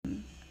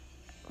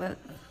Well,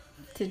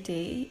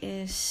 today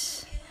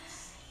is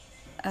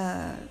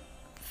uh,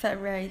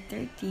 February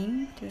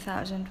 13,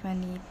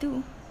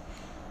 2022,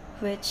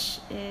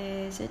 which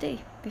is a day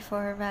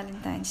before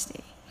Valentine's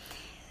Day.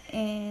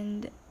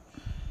 And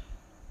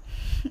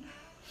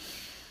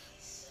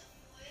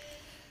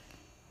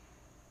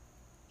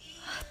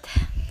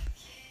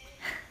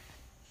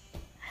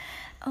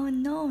oh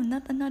no,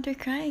 not another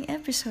crying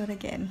episode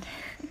again.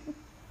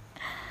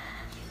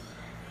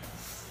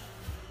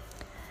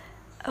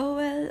 Oh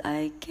well,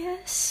 I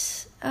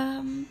guess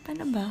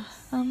paano ba?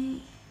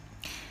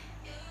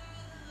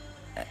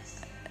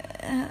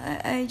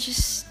 I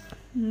just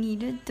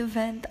needed to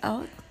vent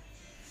out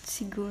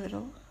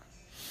siguro.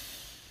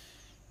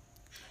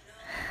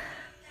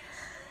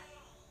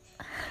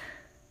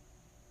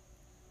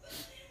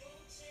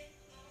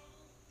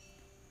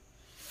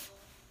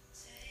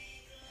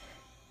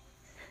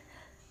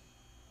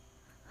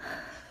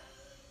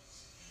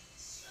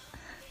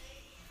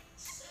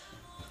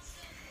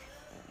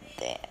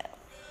 Damn.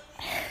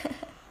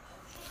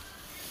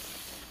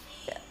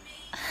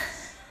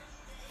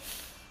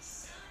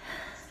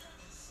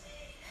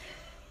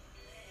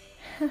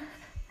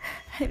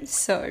 I'm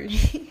sorry.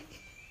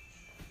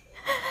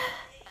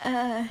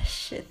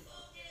 Shit.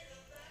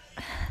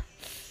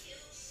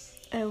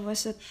 It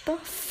was a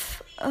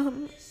tough,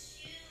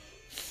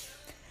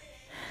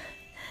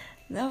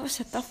 that was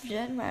a tough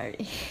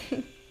January.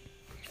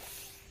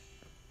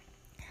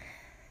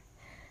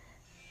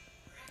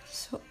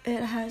 So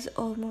it has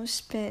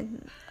almost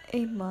been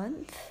a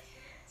month,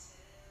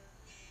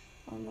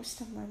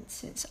 almost a month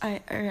since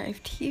I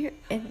arrived here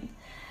in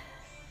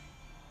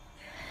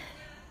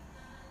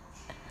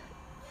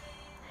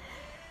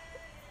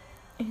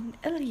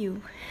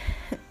LU.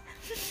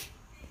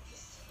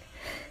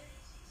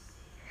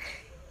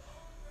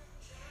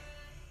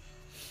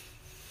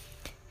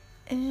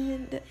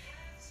 And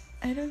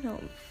I don't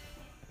know.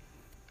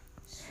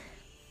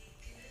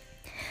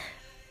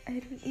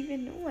 I don't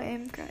even know why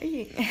I'm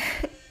crying.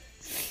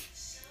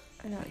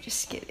 No,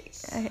 just kidding.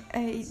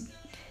 I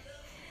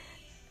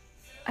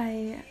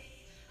I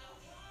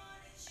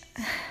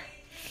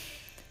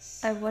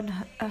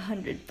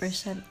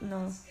 100%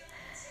 know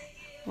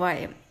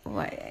why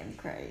I'm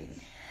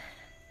crying.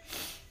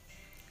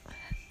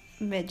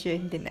 Medyo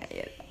in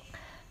denial.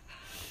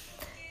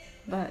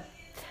 But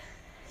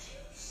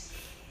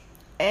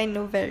I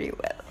know very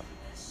well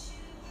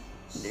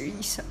the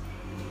reason.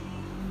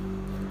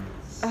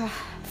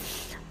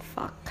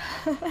 Fuck.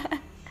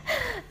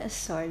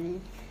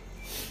 Sorry.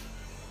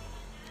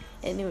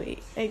 Anyway,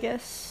 I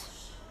guess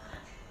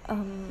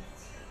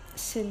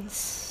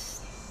since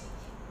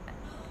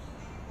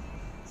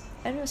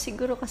ano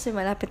siguro kasi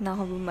malapit na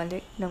ako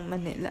bumalik ng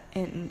Manila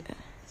and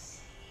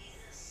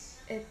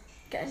it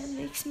kind of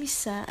makes me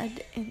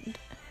sad and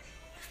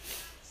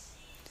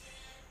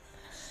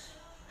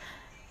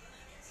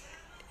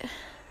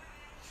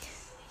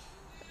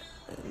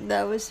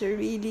that was a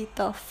really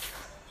tough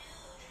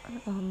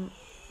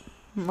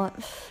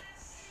month.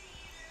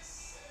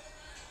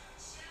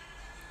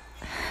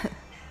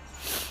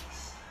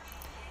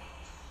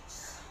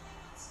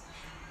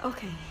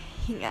 Okay,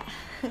 hinga.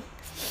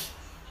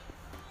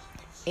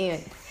 Ayun.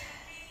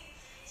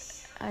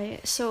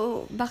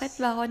 So, bakit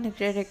ba ako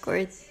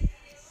nagre-record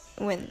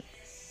when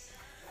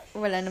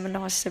wala naman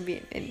ako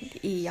sabihin and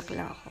iiyak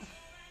lang ako?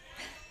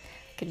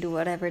 I can do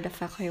whatever the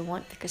fuck I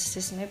want because this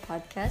is my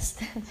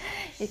podcast.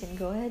 You can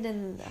go ahead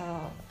and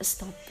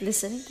stop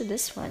listening to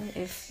this one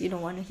if you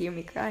don't want to hear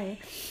me cry.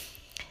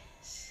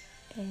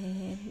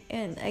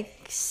 And I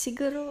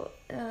siguro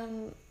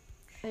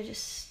I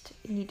just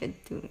needed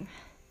to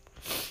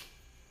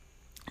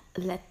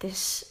let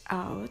this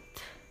out.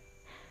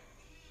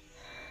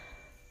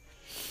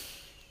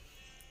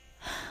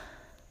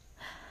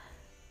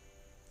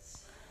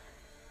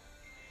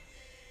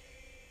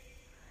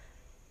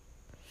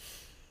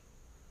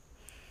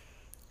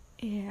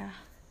 Yeah.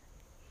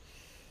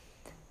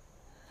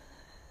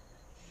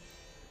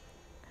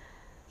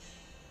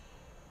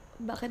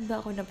 Bakit ba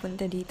ako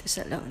napunta dito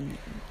sa La Union?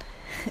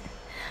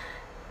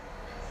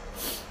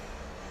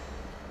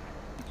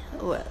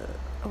 Well,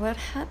 what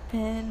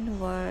happened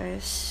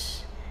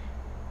was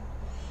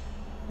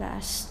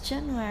last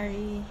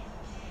January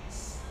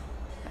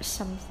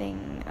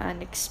something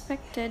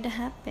unexpected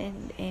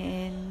happened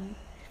and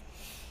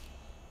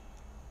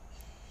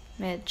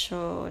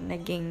medyo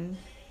naging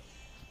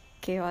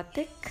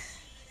chaotic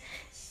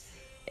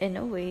in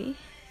a way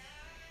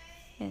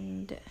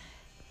and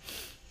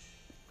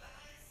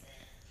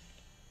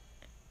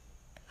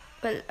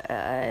well,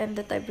 I'm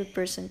the type of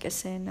person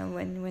kasi na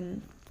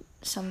when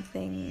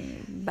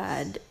something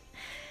bad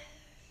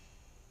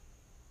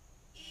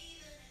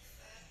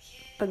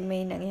pag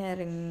may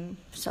nangyaring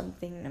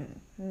something na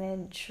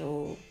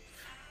medyo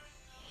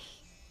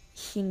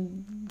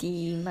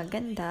hindi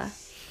maganda,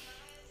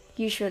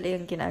 usually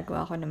yung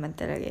ginagawa ko naman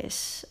talaga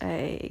is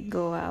I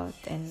go out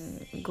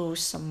and go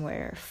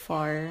somewhere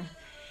far,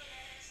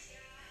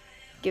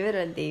 give it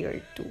a day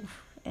or two,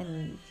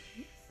 and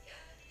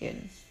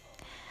yun.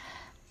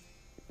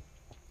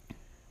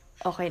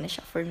 okay na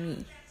siya for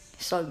me.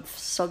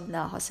 Solve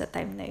na ako sa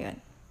time na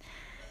yun.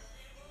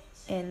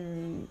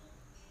 And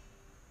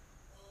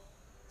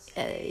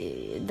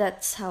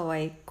that's how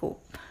I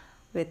cope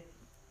with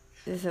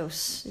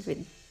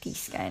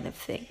these kind of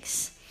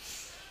things.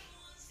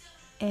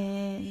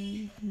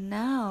 And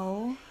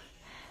now,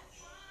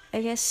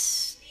 I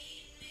guess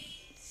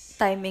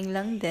timing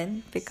lang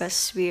din,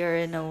 because we are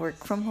in a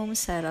work from home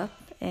setup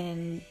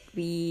and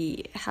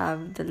we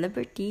have the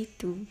liberty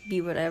to be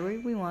whatever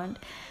we want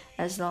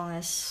as long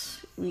as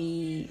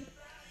we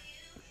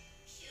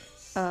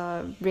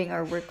bring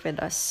our work with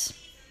us.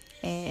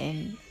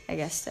 And I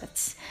guess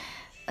that's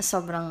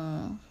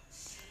sobrang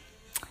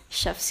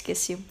chef's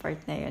kiss yung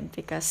part na yun,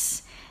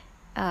 because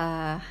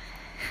I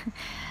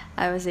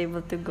was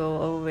able to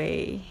go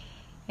away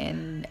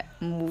and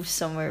move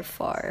somewhere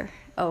far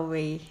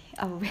away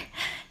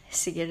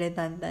sige,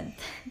 redundant,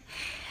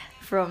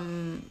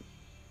 from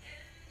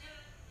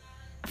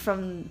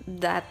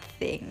that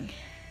thing.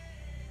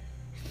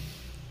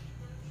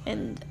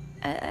 And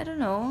I don't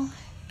know,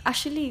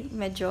 actually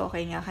medyo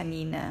okay nga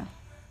kanina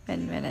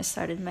when I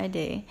started my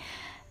day.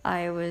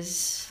 I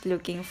was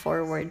looking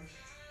forward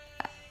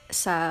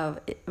sa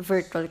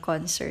virtual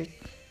concert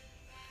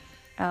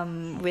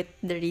with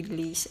the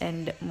release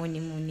and Muni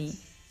Muni,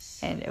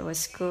 and it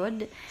was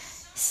good,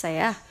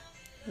 saya,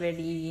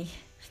 very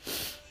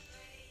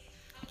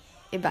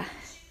iba,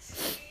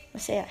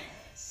 masaya.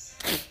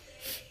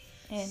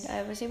 And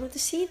I was able to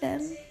see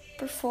them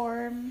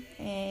perform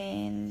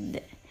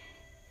and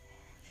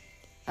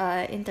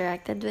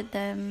interacted with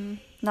them,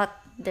 not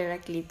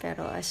directly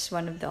pero as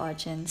one of the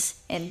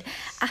audience. And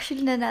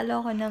actually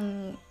nanalo ako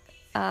ng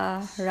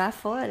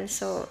raffle.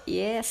 So,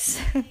 yes.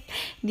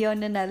 Hindi ako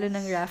nanalo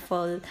ng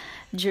raffle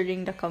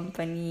during the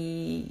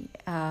company,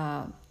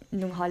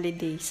 nung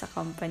holiday sa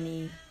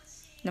company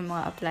ng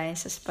mga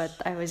appliances. But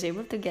I was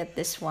able to get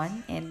this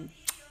one and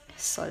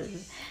solve.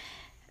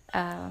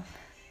 I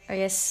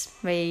guess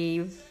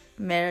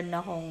meron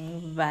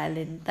akong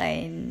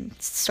Valentine,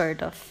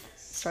 sort of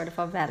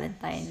a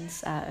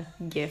Valentine's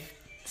gift.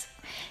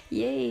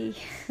 Yay!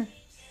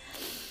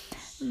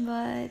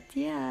 But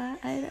yeah,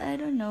 I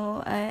don't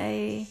know.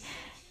 I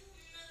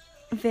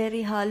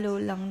very hollow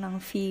lang ng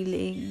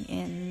feeling,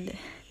 and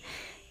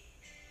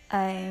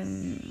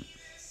I'm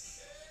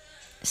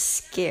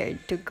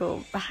scared to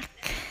go back.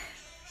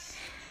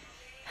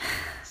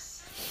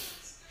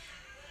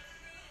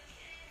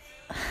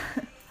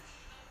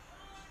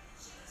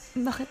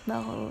 Bakit ba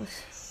ako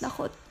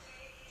takot?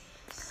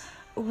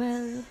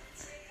 Well,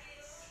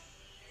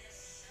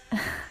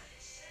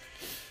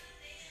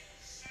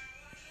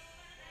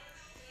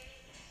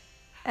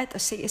 eto,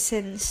 sige,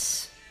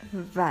 since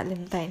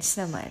Valentine's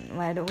naman,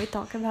 why don't we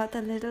talk about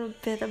a little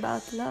bit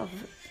about love?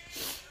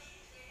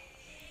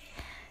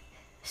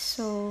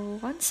 So,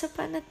 once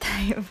upon a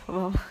time,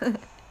 well,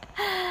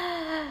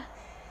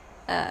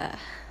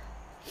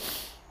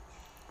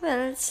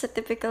 it's a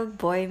typical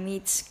boy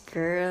meets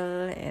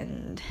girl,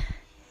 and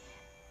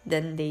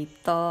then they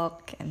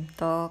talk, and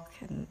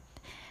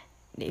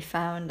they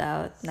found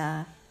out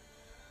na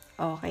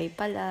okay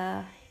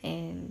pala,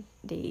 and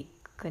they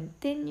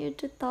continue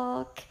to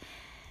talk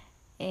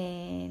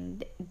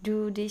and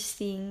do these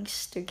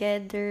things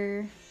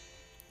together,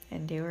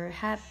 and they were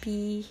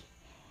happy,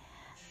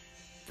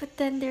 but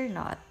then they're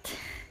not.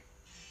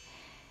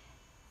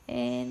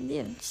 And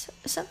yun,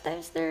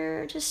 sometimes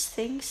there are just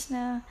things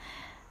na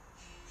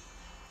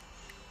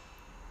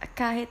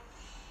kahit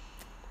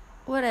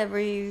whatever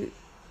you,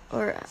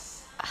 or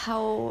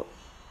how,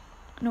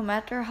 no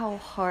matter how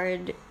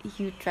hard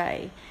you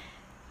try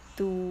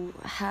to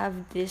have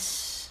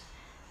these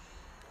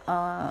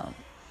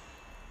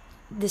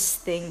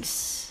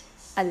things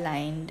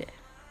aligned,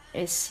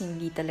 is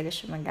hindi talaga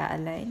siya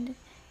mag-a-align,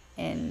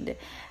 and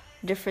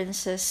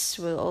differences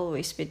will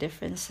always be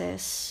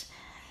differences.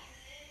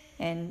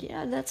 And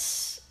yeah,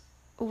 that's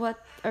what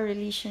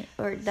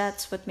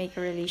that's what make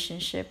a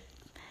relationship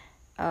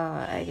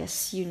I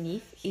guess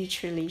unique.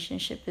 Each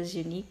relationship is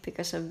unique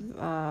because of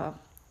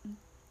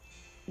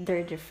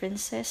their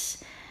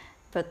differences,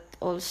 but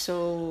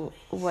also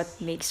what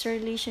makes a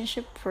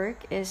relationship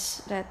work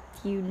is that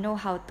you know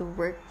how to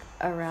work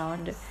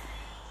around,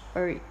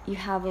 or you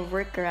have a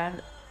work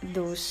around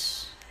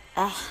those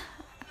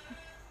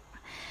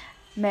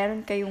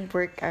meron kayong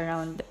work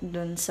around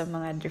dun sa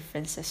mga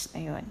differences na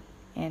yun.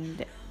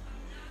 And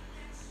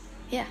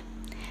yeah,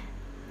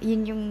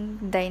 yun yung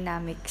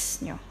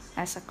dynamics nyo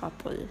as a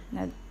couple,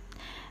 na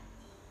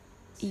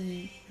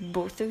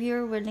both of you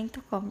are willing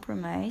to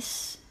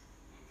compromise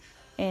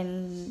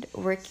and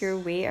work your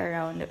way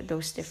around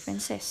those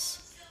differences.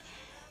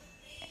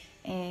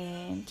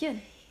 And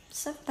yun,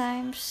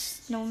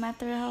 sometimes no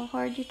matter how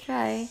hard you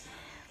try,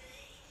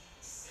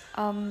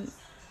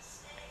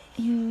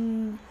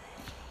 hindi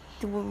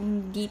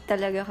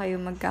talaga kayo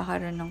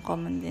magkakaroon ng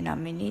common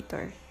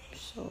denominator.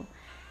 So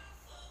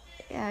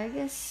yeah, I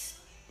guess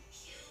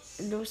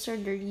those are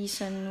the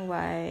reason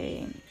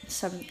why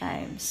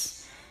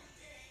sometimes,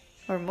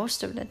 or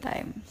most of the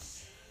time,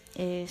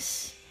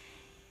 is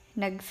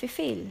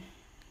nag-fail,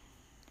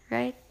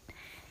 right?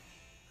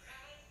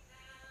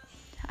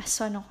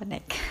 So, no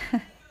connect.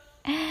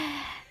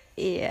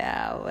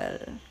 Yeah, well,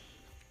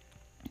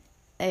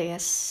 I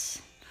guess,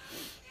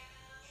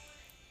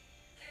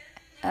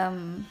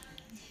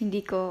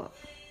 hindi ko,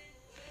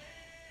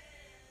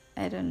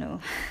 I don't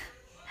know.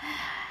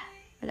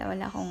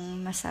 wala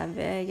akong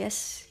masabi. I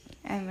guess,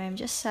 I'm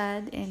just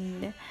sad,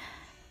 and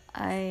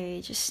I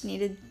just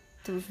needed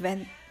to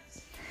vent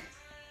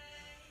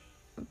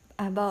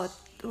about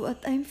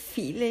what I'm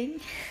feeling.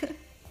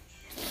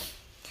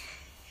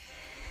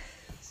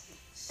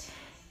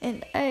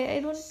 And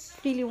I don't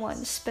really want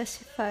to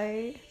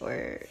specify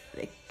or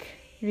like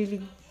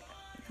really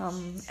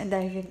and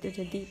dive into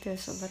the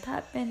details of what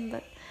happened,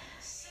 but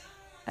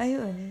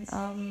ayun,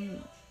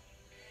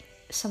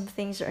 some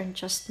things aren't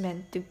just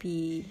meant to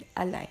be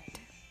aligned.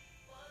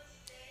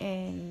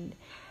 And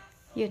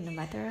yun, no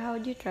matter how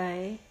you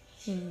try,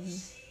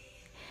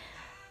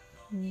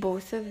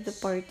 both of the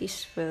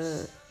parties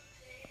will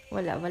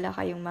wala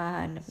kayong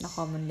mahanap na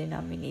common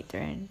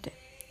denominator, and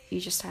you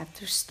just have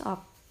to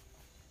stop.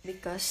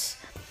 Because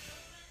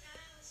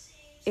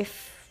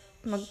if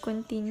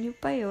mag-continue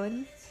pa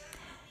yun,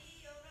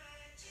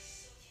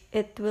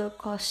 it will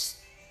cost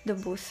the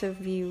both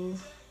of you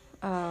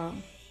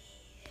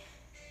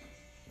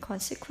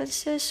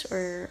consequences,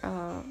 or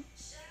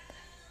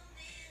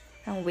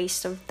ang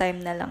waste of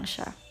time na lang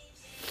siya.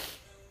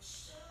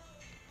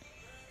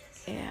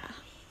 Yeah.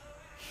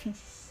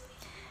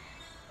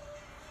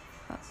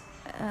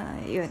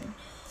 Yun.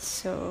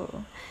 So,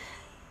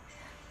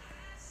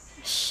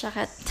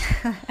 shakat.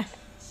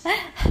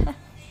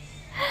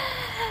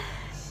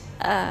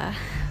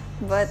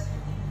 But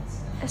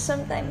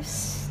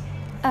sometimes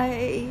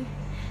I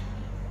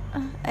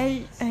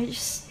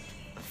just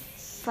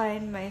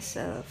find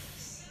myself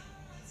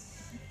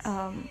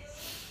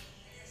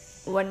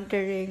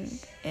wondering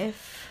if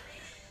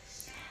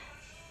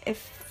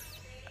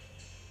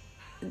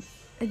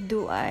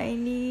do I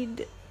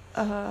need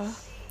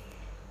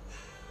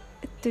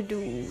to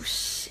do,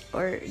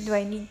 or do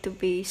I need to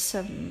be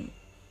some,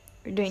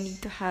 or do I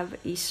need to have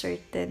a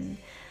certain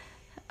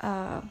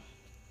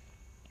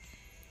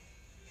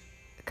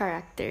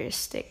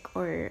characteristic,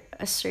 or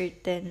a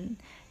certain,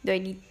 do I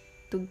need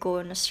to go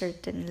on a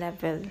certain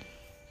level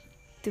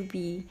to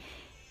be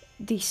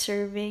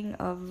deserving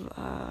of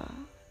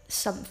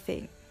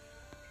something,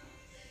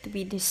 to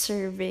be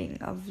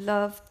deserving of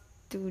love,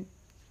 to,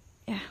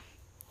 yeah.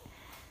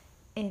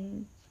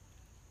 And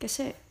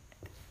kasi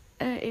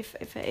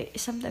if I,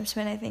 sometimes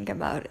when I think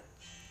about it,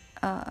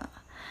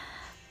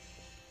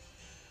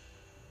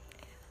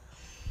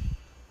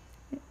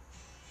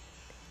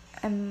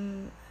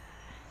 I'm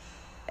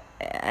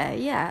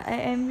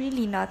I'm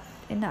really not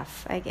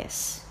enough, I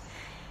guess.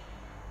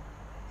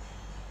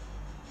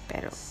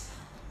 Pero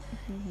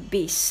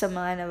based sa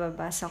mga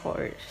nababasa ko,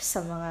 or sa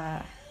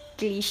mga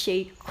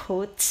cliche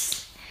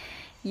quotes,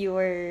 you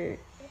are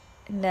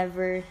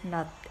never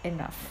not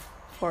enough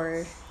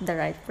for the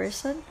right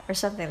person, or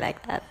something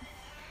like that.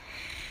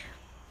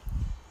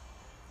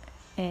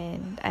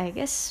 And I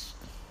guess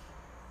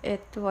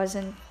it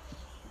wasn't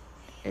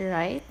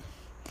right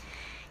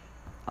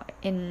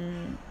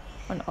on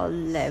all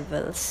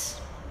levels.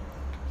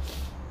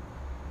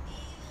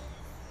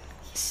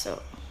 So,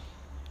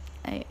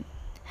 ayun.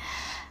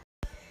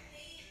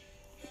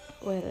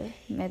 Well,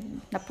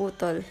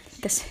 naputol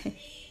kasi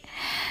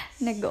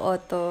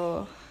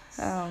nag-auto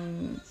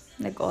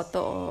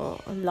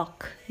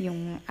lock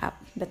yung app.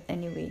 But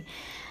anyway,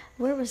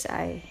 where was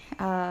I?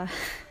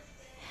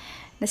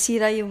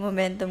 Nasira yung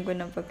momentum ko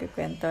ng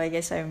pagkikwento. I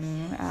guess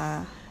I'm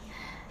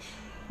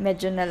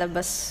medyo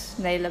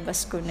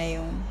nailabas ko na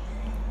yung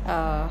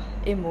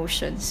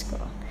emotions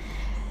ko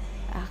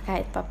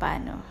kahit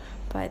papano.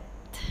 But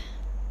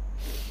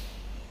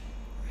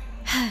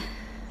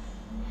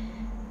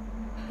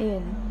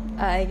yun,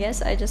 I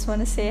guess I just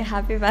wanna say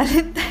Happy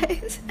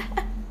Valentine's.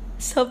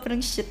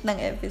 Sobrang shit ng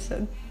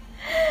episode.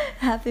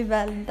 Happy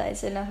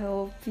Valentine's, and I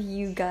hope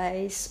you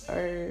guys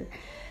are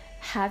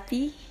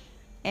happy,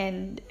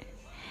 and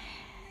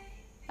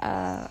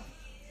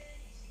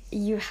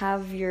you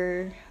have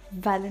your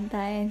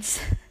Valentine's.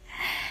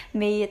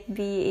 May it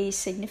be a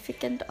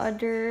significant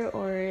other,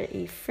 or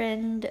a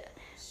friend,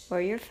 or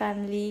your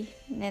family.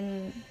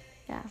 And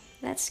yeah,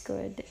 that's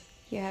good.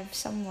 You have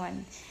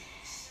someone.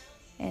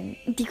 And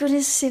hindi ko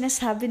rin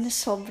sinasabi na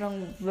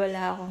sobrang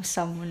wala akong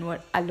someone,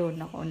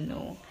 alone ako,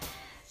 no.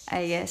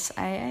 I guess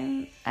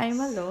I'm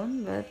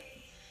alone,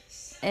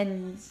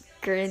 and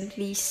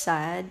currently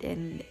sad,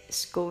 and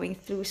is going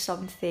through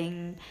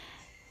something,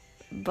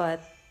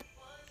 but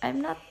I'm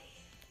not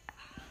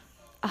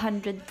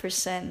 100%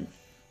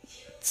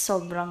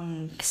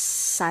 sobrang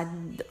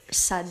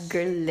sad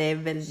girl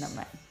level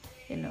naman,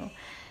 you know.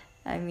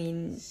 I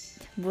mean,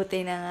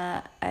 buti na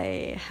nga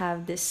I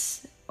have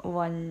this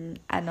one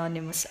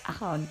anonymous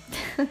account.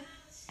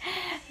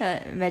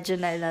 Medyo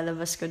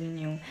nailalabas ko dun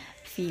yung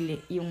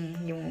feeling,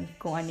 yung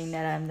kung ano yung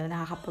nararamdaman,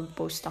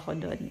 nakakapag-post ako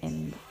dun,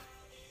 and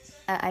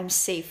I'm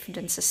safe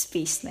dun sa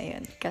space na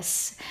yun,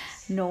 kasi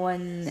no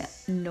one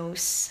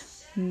knows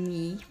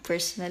me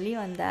personally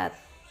on that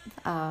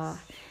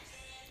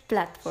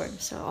platform.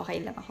 So, okay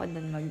lang ako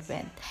dun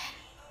mag-vent.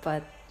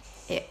 But,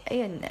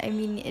 ayun, I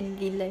mean, in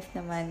real life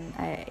naman,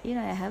 I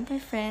have my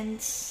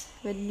friends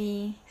with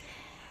me.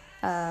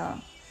 I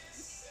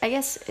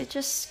guess it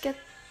just get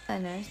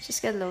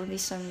lonely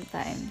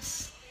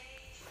sometimes.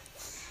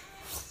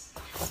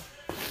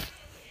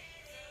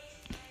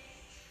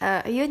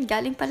 Ayun,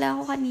 galing pala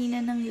ako kanina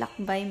ng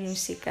Lakbay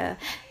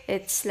Musica.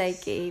 It's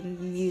like a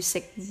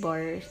music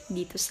bar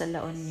dito sa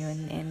La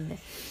Union. And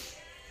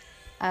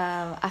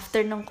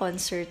after nung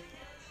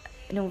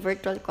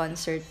virtual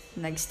concert,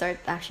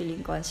 nag-start actually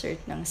yung concert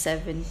ng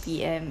 7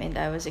 p.m. and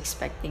I was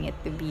expecting it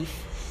to be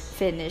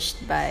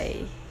finished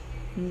by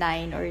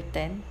 9 or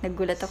 10.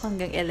 Nagulat ako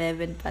hanggang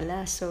 11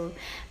 pala. So,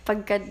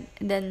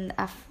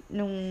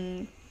 nung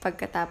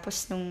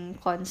pagkatapos nung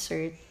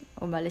concert,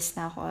 umalis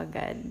na ako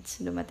agad.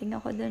 So, dumating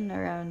ako dun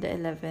around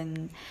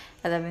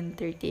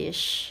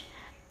 11:30ish.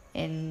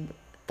 And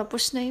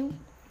tapos na yung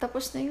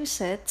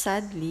set,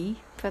 sadly.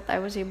 But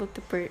I was able to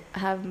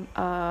have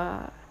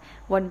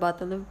one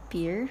bottle of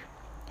beer.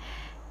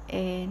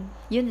 And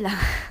yun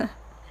lang.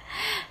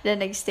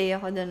 Then nagstay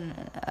ako dun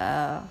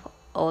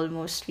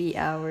almost 3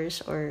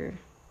 hours or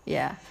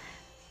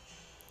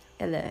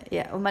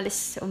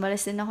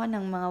umalis din ako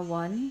ng mga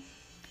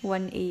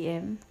 1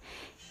 a.m.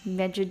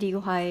 Medyo di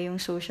ko kaya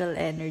yung social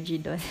energy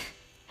doon.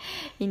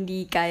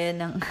 hindi kaya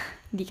ng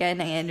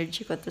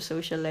energy ko to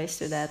socialize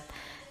to that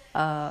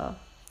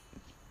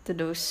to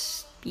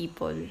those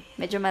people.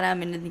 Medyo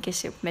marami na din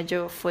kasi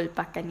medyo full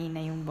pa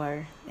kanina yung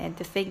bar. And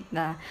to think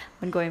na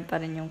ongoing pa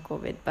rin yung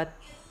COVID. But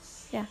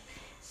yeah,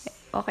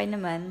 okay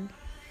naman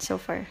so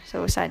far.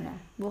 So sana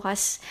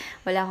bukas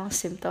wala akong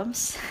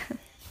symptoms.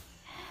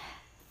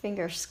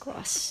 Fingers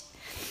crossed.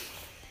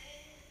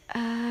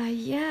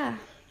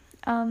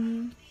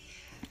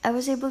 I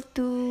was able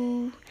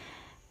to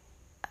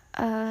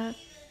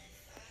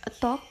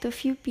talk to a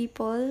few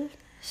people.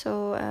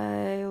 So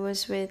I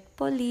was with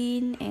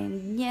Pauline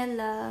and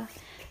Niela.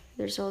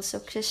 There's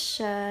also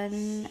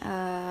Christian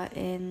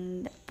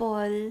and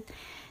Paul.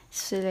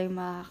 So sila yung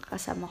mga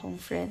kasama kong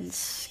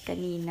friends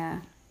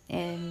kanina.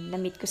 And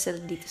na-meet ko sila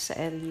dito sa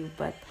LU.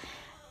 But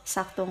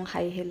saktong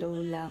hi, hello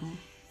lang.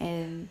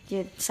 And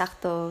yun,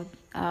 sakto,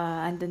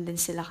 andun din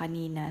sila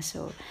kanina.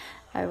 So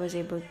I was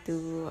able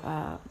to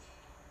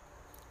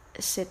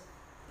sit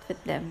with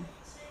them.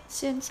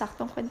 So yun,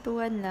 saktong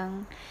kwentuhan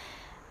lang.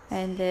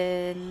 And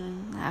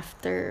then,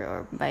 after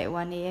or by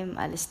 1 a.m.,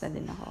 alis na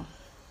din ako.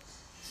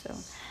 So,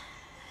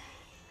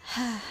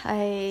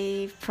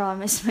 I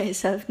promised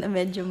myself na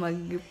medyo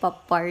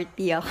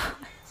magpa-party ako.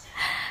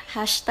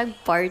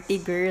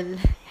 #party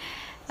girl.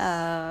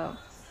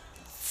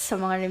 Sa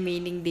mga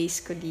remaining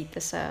days ko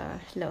dito sa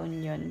La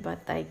Union.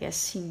 But I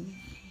guess,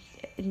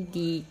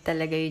 hindi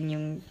talaga yun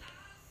yung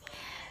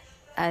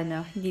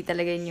hindi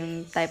talaga yun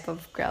yung type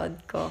of crowd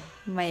ko.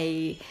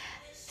 May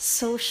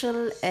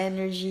social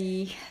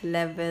energy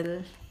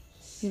level,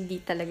 hindi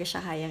talaga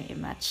siya kayang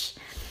i-match.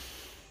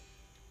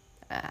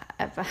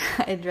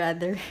 I'd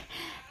rather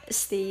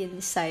stay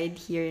inside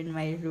here in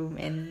my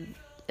room and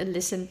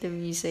listen to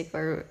music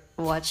or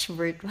watch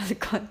virtual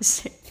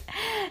concert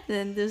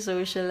than to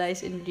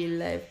socialize in real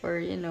life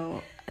or,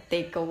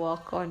 take a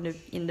walk on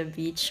the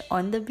beach.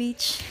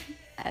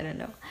 I don't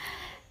know.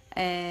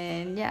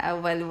 And yeah,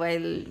 while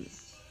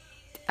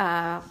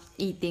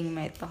eating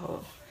my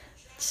taho.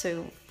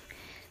 So,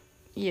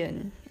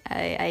 yun.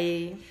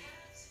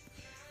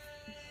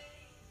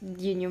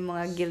 Yun yung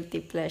mga guilty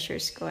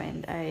pleasures ko,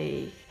 and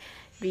I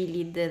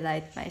really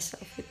delight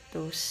myself with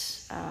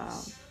those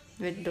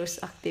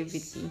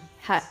activity.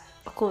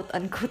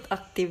 Quote-unquote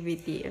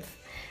activity, if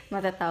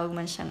matatawag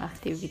man siyang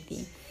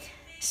activity.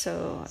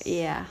 So,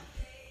 yeah.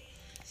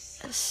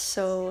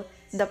 So,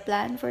 the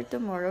plan for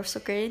tomorrow, so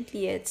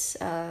currently it's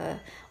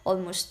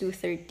almost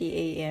 2:30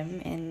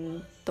 a.m.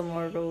 and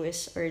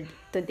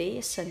today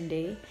is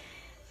Sunday.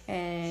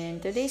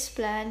 And today's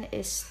plan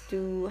is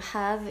to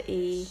have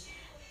a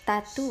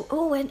tattoo.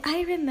 Oh, and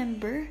I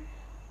remember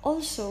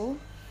also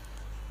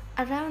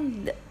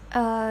around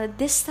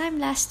this time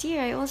last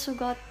year, I also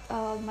got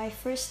my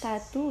first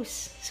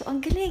tattoos. So,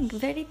 ang galing.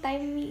 Very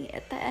timely.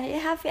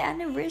 Happy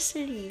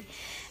anniversary.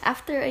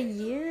 After a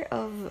year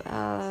of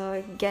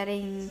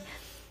getting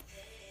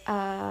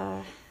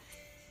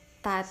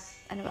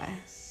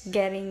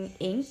getting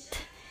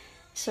inked.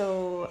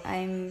 So,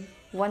 I'm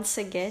once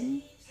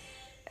again,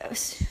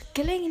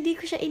 galing, hindi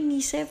ko siya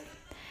inisip.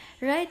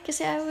 Right?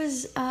 Kasi I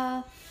was,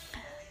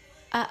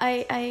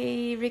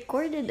 I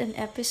recorded an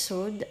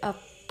episode, a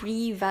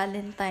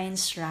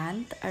pre-Valentine's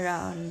rant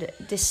around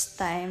this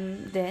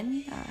time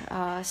then,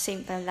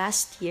 same time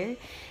last year,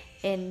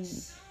 and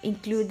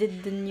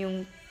included dun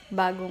yung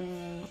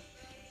bagong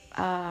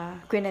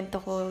kwento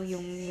ko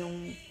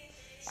yung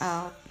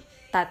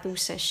tattoo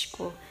sesh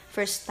ko,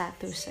 first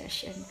tattoo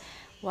session.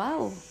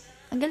 Wow,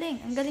 ang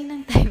galing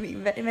ng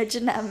timing.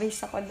 Medyo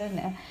na-amaze ako dun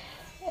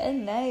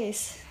and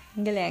nice,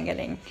 ang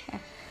galing.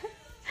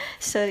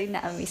 Sorry,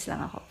 na-amaze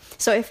lang ako.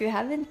 So if you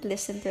haven't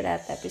listened to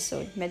that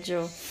episode,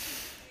 medyo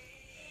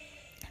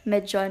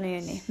medyo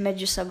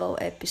medyo sabaw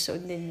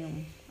episode din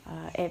yung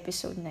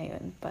episode na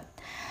yun. But,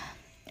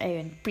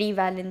 ayun,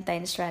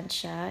 pre-Valentine's rant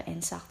siya,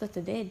 and sakto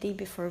today, day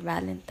before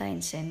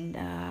Valentine's, and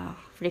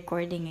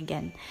recording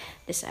again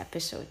this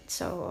episode.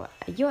 So,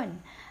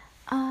 ayun.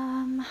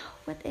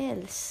 What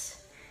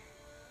else?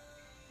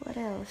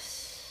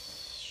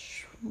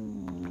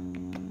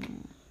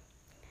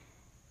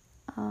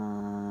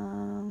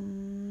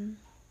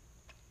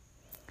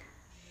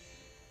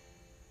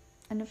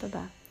 Ano pa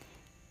ba?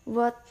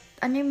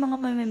 Ano yung mga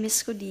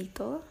mamimiss ko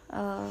dito?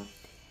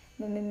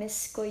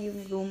 Mamimiss ko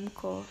yung room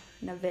ko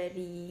na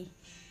very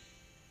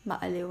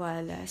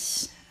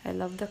maaliwalas. I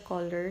love the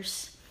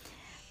colors.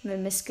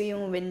 Mamimiss ko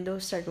yung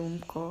window sa room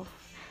ko.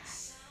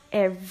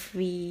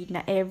 Every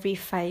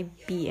 5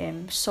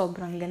 p.m.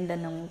 sobrang ganda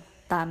ng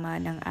tama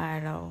ng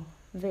araw.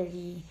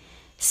 Very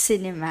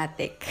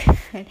cinematic.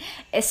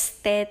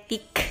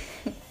 Aesthetic.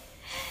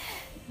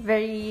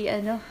 Very,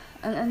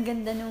 ang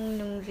ganda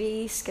nung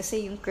rays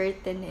kasi yung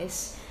curtain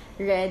is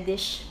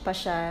reddish pa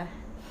siya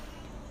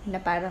na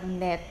parang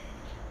net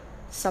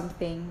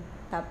something.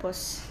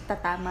 Tapos,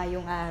 tatama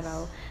yung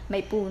araw.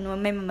 May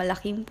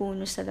malaking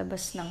puno sa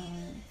labas ng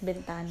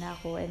bintana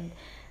ko, and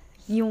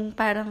yung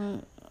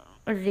parang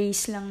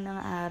rays lang ng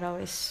araw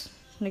is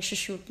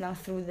nagsushoot lang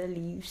through the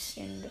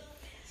leaves and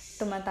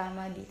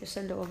tumatama dito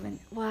sa loob. And,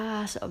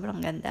 wow,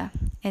 sobrang ganda.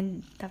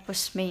 And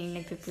tapos may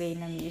nagpe-play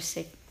na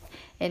music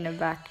in the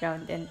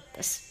background, and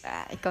tas,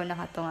 ikaw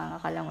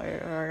nakatunga ka lang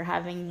or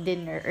having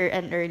dinner or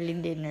an early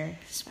dinner.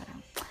 So,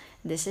 parang,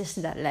 this is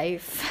the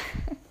life.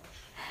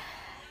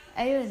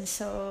 Ayun,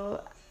 so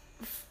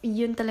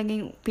yun talaga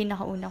yung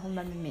pinakauna kong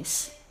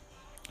mamimiss.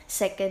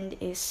 Second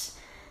is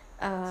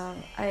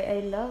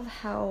I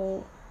love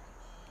how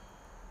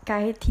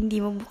kahit hindi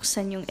mo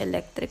buksan yung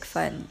electric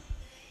fan,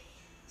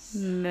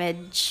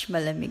 medj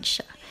malamig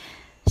siya.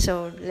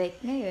 So,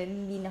 like ngayon,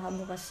 hindi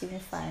nakabukas yung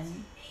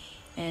fan,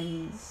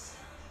 and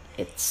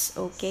it's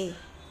okay.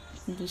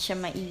 Hindi siya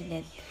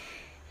mainit.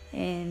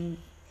 And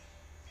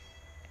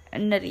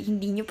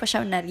hindi nyo pa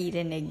siya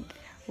naririnig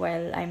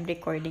while I'm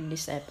recording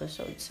this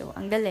episode. So,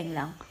 ang galing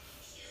lang.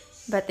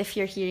 But if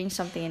you're hearing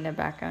something in the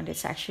background,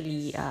 it's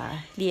actually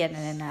Lian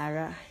and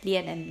Nara.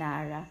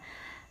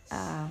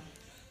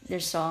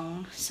 Their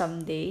song,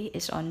 Someday,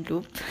 is on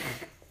loop.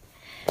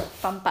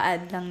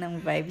 Pampaad lang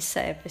ng vibes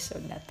sa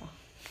episode na to.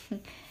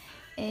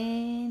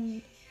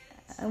 And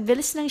ang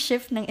bilis ng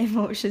shift ng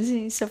emotions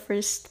sa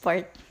first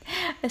part.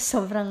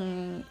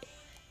 Sobrang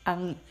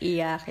ang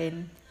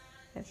iyakin.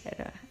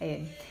 Pero,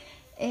 ayun.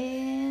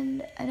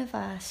 And, ano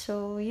pa?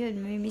 So,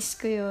 yun. May miss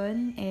ko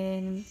yun.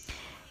 And,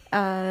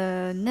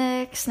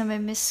 next na may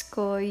miss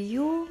ko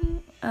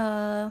yung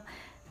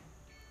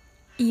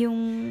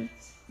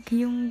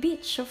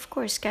beach, of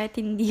course.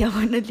 Kahit hindi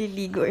ako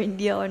naliligo or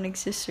hindi ako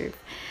nagsisurf.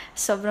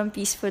 Sobrang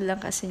peaceful lang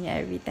kasi niya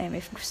every time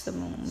if gusto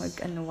mong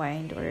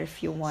mag-unwind or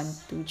if you want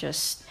to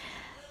just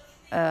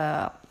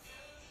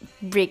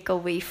break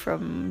away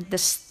from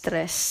the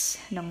stress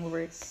ng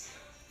work.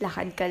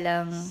 Lakad ka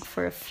lang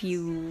for a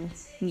few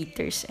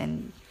meters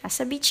and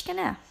nasa beach ka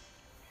na.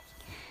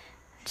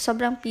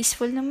 Sobrang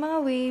peaceful ng mga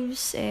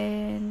waves,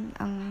 and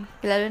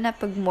lalo na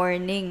pag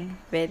morning,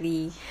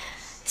 very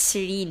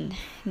serene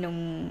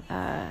ang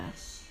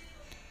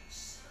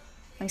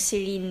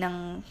serene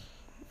ng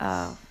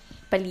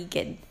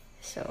paligid.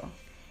 So,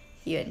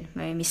 yun,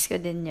 mamimiss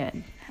ko din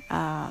yun.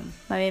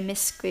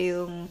 Mamimiss ko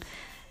yung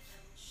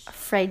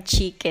fried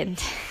chicken.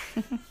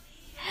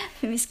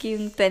 Miss ko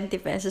yung 20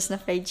 pesos na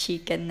fried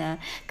chicken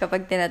na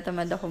kapag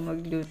tinatamad ako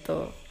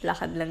magluto,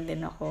 lakad lang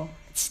din ako.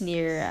 It's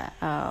near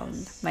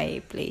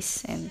my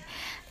place. And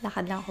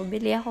lakad lang ako.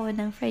 Bili ako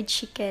ng fried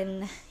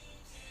chicken.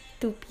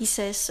 2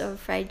 pieces of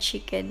fried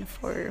chicken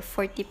for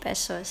 40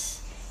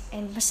 pesos.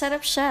 And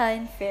masarap siya,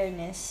 in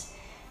fairness.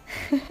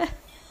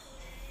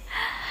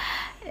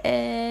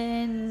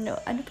 And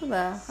ano pa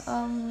ba?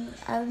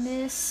 I'll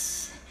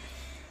miss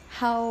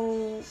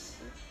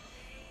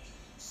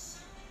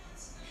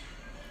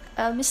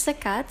the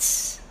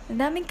cats. Ang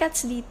daming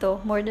cats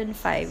dito. More than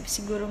 5.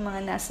 Siguro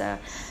mga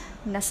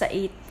nasa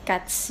 8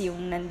 cats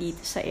yung nandito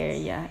sa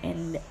area.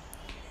 And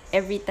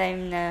every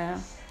time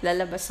na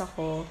lalabas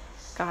ako,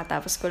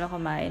 kakatapos ko lang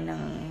kumain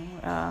ng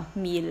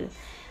meal,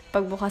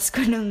 pagbukas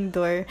ko ng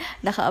door,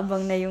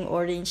 nakaabang na yung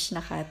orange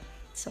na cat.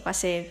 So,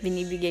 kasi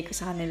binibigay ko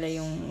sa kanila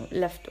yung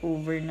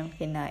leftover ng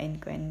kinain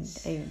ko. And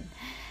ayun,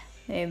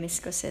 miss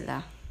ko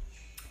sila.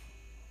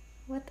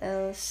 What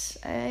else?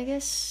 I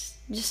guess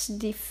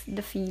just the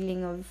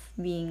feeling of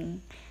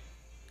being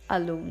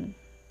alone,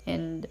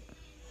 and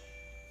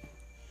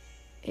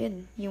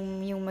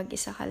yung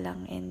mag-isa ka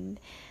lang, and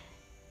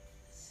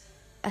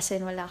as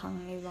in wala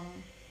kang ibang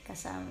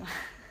kasama.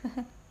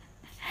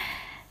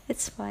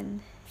 It's fun.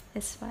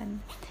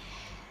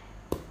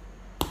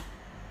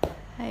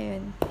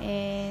 Ayun.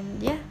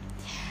 And yeah,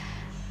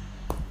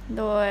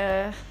 though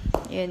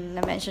yun,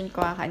 na-mention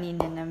ko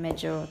kanina na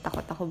medyo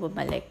takot ako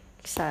bumalik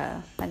sa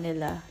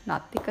Manila,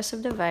 not because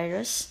of the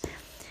virus,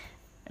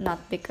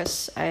 not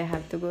because I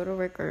have to go to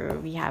work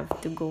or we have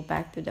to go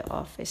back to the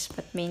office,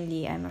 but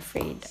mainly I'm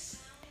afraid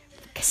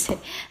Kasi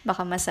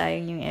baka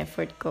masayang yung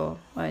effort ko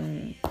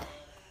on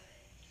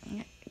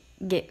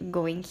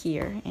going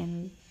here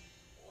and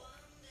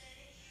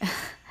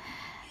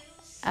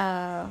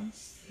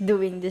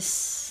doing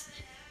this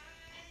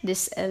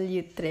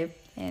LU trip,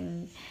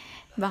 and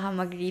baka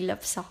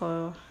mag-relapse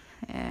ako.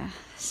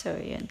 So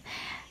yun,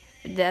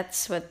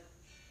 that's what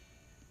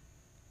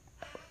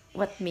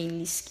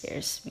mainly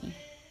scares me.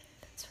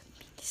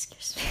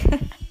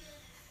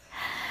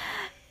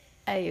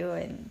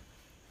 Ayun.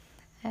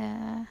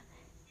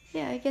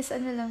 Yeah, I guess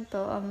ano lang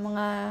to,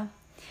 mga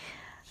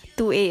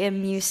 2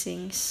 a.m.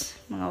 musings,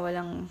 mga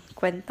walang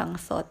kwentang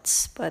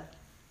thoughts, but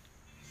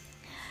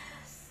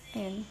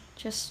ayun,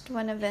 just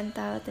wanna vent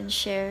out and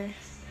share.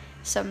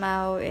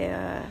 Somehow,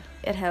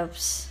 it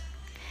helps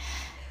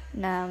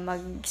na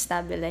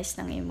mag-stabilize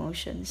ng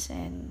emotions,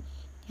 and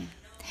yeah.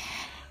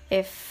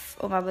 If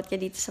umabot ka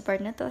dito sa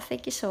part na to,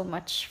 thank you so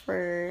much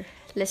for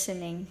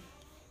listening,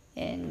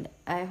 and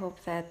I hope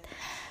that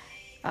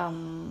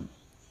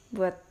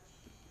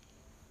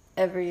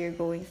whatever you're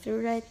going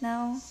through right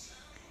now,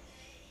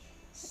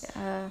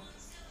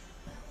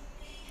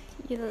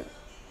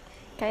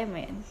 kaya mo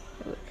yan.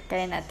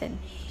 Kaya natin.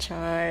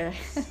 Char.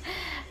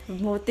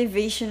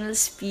 Motivational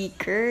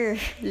speaker.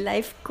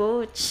 Life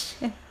coach.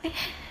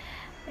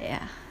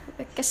 Yeah.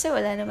 Kasi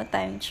wala naman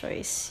tayong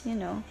choice, you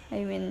know.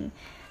 I mean,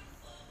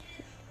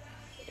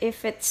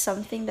 if it's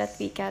something that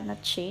we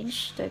cannot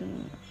change,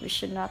 then we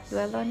should not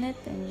dwell on it,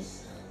 and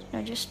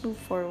just move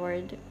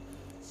forward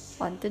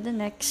on to the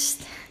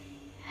next.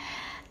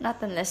 Not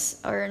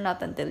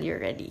until you're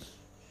ready.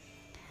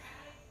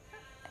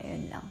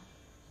 Ayun lang.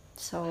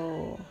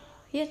 So,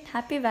 yun,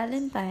 happy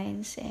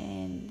Valentine's,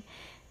 and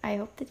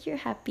I hope that you're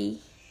happy.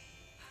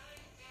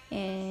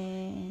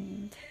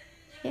 And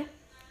yeah.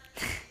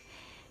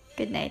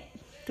 Good night.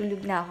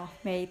 Tulog na ako.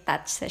 May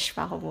touch sesh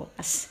pa ako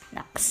bukas.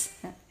 Naks.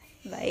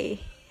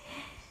 Bye.